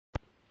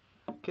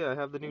Okay, I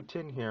have the new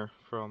tin here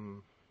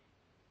from...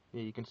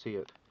 Yeah, you can see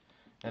it.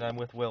 And I'm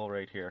with Will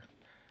right here.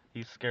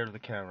 He's scared of the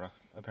camera,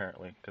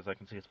 apparently, because I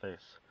can see his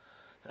face.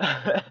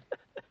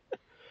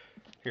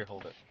 Here,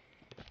 hold it.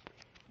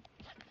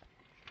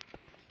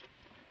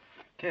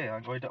 Okay,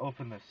 I'm going to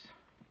open this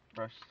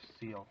fresh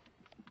seal.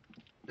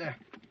 Yeah.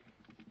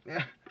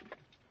 Yeah.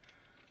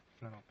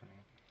 It's not opening.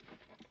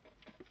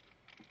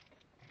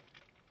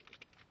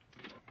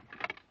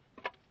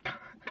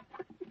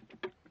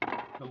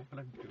 Know what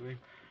I'm doing.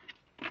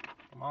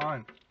 Come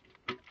on.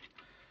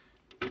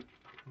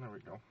 There we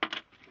go.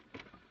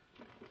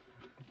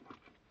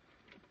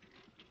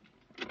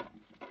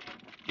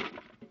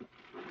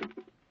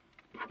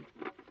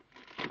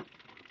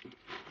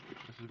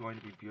 This is going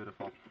to be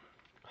beautiful.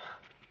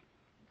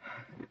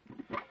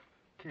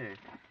 Okay.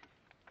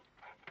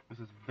 This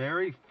is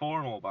very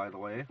formal, by the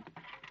way.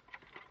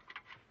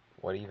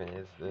 What even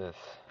is this?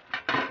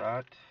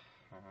 That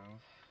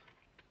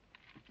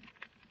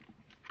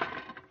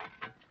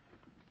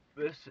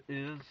this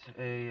is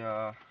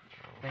a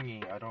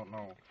thingy, I don't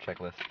know.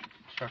 Checklist.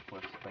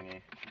 Checklist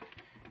thingy.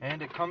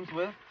 And it comes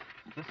with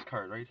this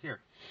card right here.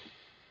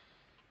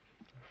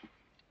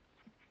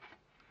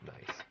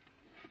 Nice.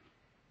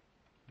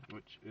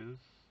 Which is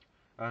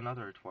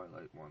another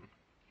Twilight one.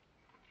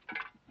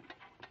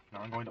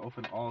 Now I'm going to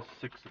open all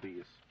 6 of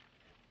these.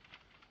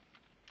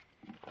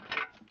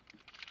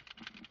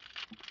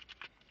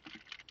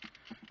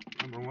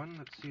 Number 1,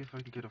 let's see if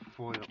I can get a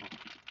foil.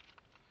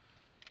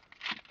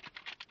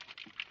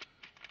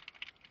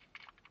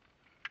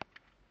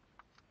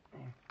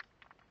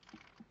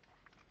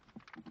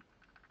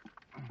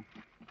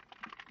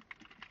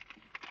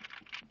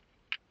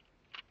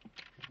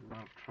 A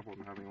lot of trouble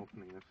I'm having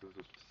opening this. This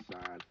is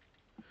sad.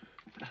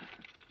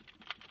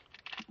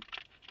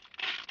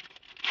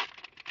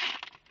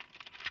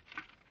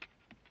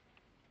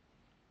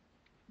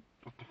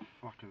 What the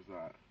fuck is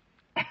that?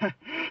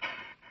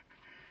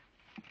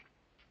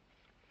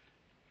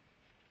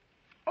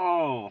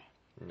 Oh!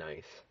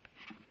 Nice.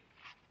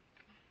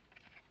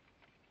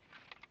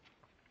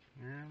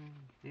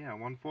 Yeah,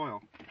 1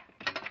 foil.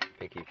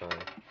 Pinkie Pie.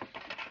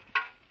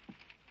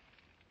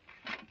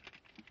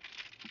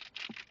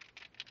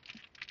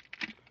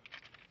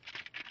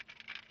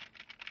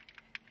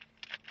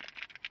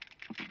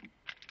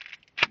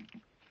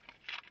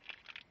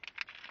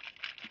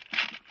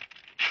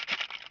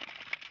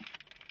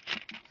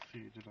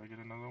 See, did I get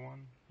another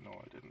one? No,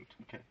 I didn't.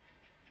 Okay.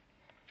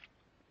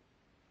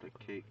 The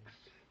cakes.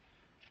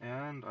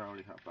 And I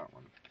already have that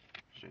one.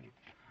 Shame.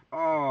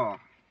 Oh!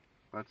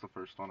 That's the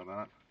first one of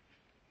that.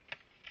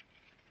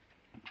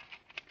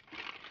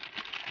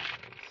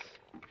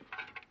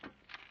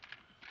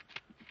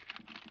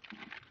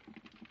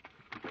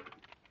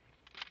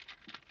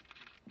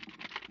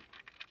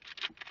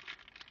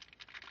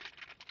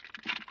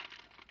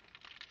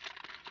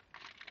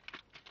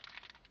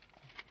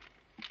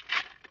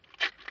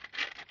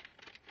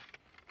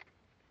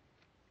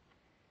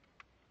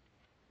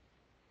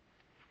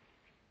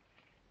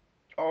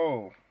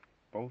 Oh!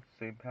 Both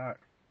same pack.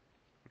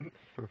 Come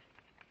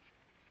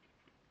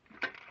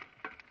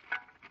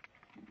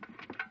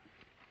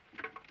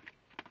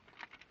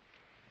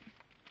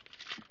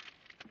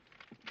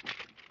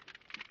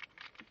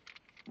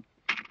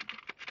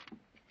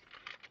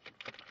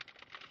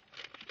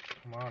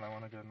on, I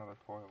want to get another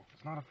foil.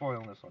 It's not a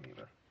foil in this one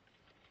either.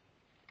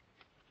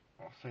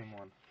 Oh, same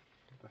one.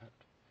 What the heck?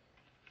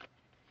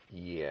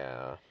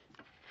 Yeah.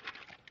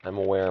 I'm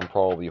aware I'm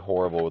probably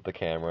horrible with the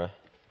camera.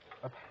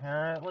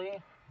 Apparently,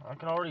 I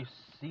can already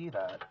see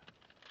that.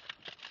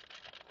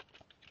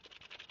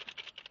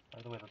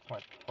 By the way, that's my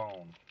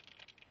phone.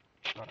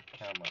 It's not a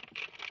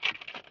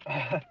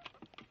camera.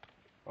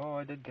 Oh,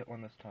 I did get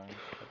one this time.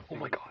 Oh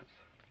my god.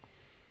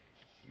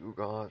 You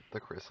got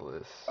the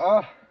Chrysalis.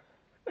 Oh!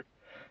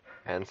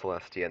 And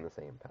Celestia in the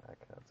same pack.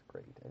 That's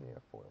great. And you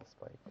have foil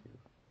spike too.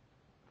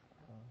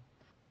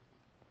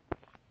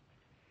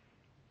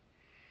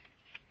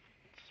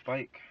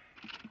 Spike.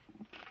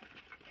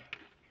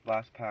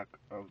 Last pack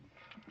of...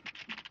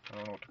 I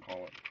don't know what to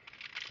call it.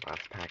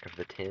 Last pack of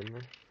the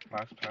tin.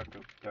 Last pack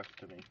of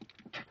Destiny.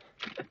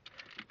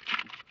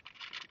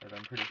 And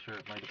I'm pretty sure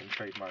it might have been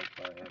trademarked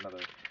by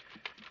another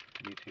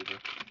YouTuber.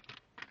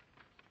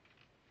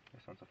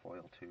 This one's a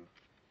foil too.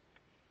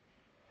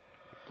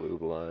 Blue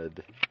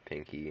Blood.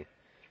 Pinkie.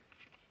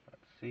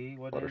 Let's see,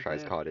 what Fluttershy's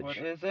is it? Cottage. What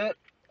is it?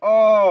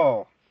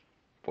 Oh!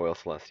 Foil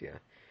Celestia.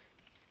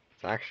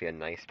 It's actually a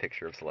nice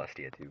picture of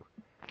Celestia too.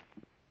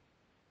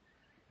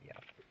 Yeah.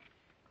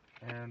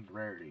 And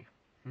rarity.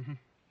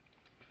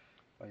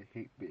 I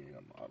hate being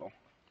a model.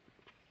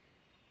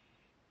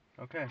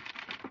 Okay,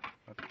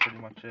 that's pretty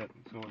much it.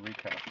 Let's go with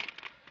recap.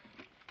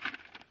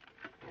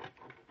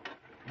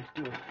 Let's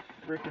do a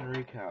frickin'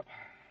 recap.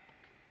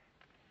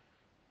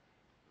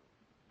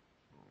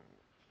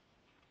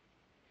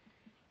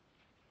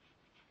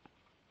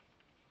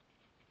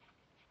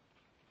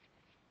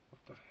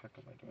 What the heck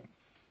am I doing?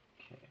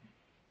 Okay.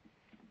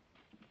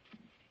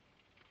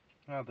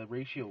 Now the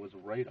ratio was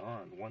right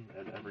on, 1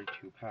 in every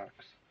 2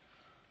 packs.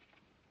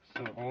 So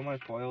So all my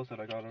foils that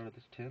I got out of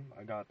this tin,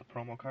 I got the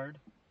promo card,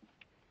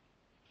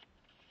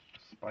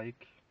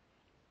 Spike,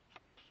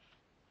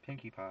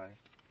 Pinkie Pie,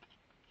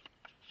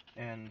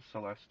 and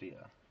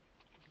Celestia.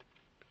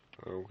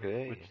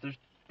 Okay. Which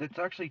it's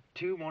actually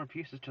 2 more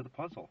pieces to the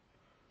puzzle.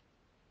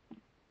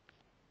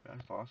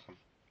 That's awesome.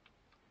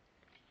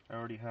 I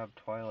already have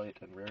Twilight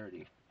and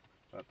Rarity.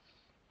 That's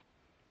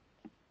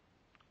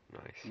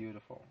Nice.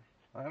 beautiful.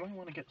 I might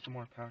want to get some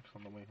more packs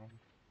on the way home.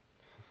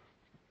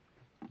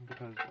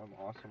 Because I'm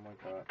awesome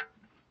like that.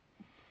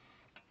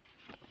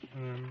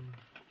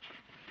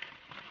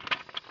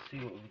 Let's see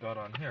what we've got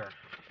on here.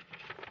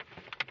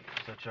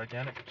 It's a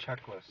gigantic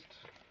checklist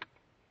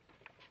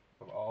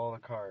of all the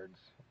cards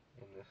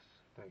in this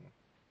thing.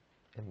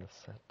 In the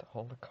set,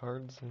 all the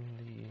cards in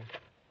the...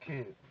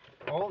 Okay,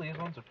 all these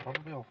ones are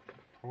probably all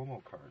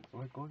promo cards.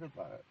 Like, look at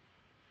that.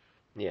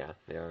 Yeah,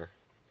 they are.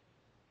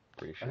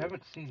 Pretty sure. I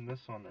haven't seen this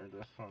one or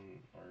this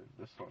one or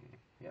this one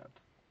yet.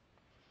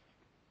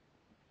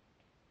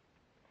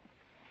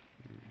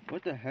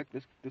 What the heck?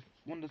 This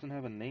one doesn't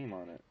have a name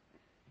on it.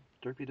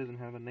 Derpy doesn't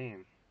have a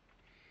name.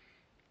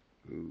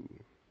 Ooh.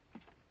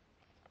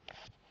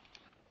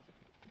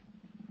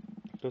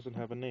 Doesn't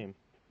have a name.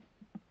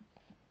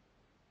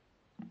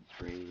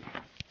 Strange.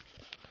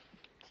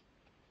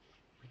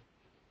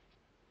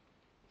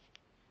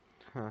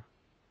 Huh.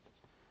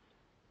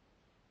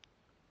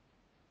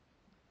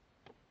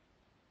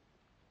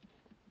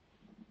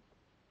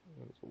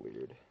 That's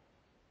weird.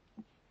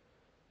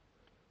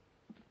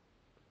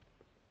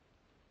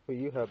 Well,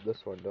 you have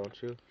this one,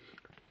 don't you?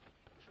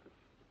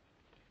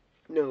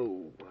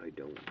 No, I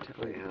don't.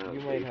 I have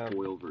You might a have...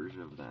 foil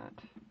version of that.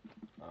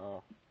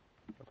 Oh.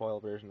 A foil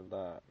version of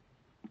that.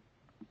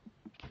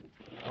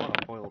 I want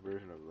a foil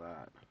version of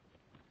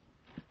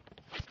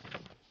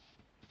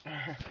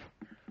that.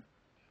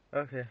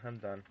 Okay, I'm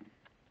done.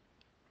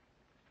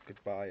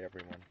 Goodbye,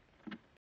 everyone.